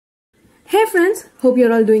Hey friends, hope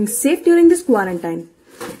you're all doing safe during this quarantine.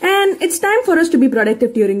 And it's time for us to be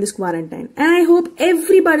productive during this quarantine. And I hope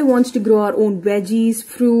everybody wants to grow our own veggies,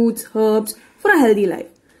 fruits, herbs for a healthy life.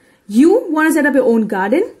 You want to set up your own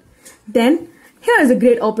garden? Then here is a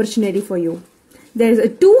great opportunity for you. There is a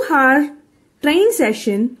 2-hour training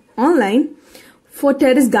session online for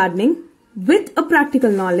terrace gardening with a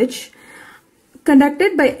practical knowledge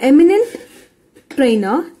conducted by eminent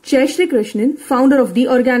trainer Terrace Krishnan, founder of The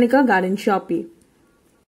Organica Garden Shoppe.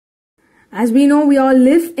 As we know, we all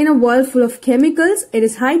live in a world full of chemicals. It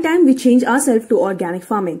is high time we change ourselves to organic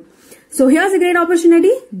farming. So here's a great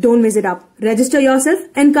opportunity. Don't miss it up. Register yourself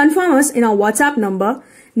and confirm us in our WhatsApp number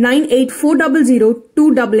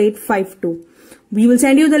 9840028852. We will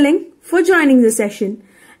send you the link for joining the session,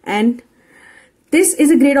 and this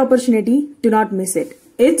is a great opportunity. Do not miss it.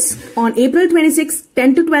 It's on April 26,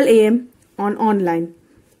 10 to 12 a.m. on online.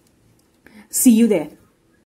 See you there.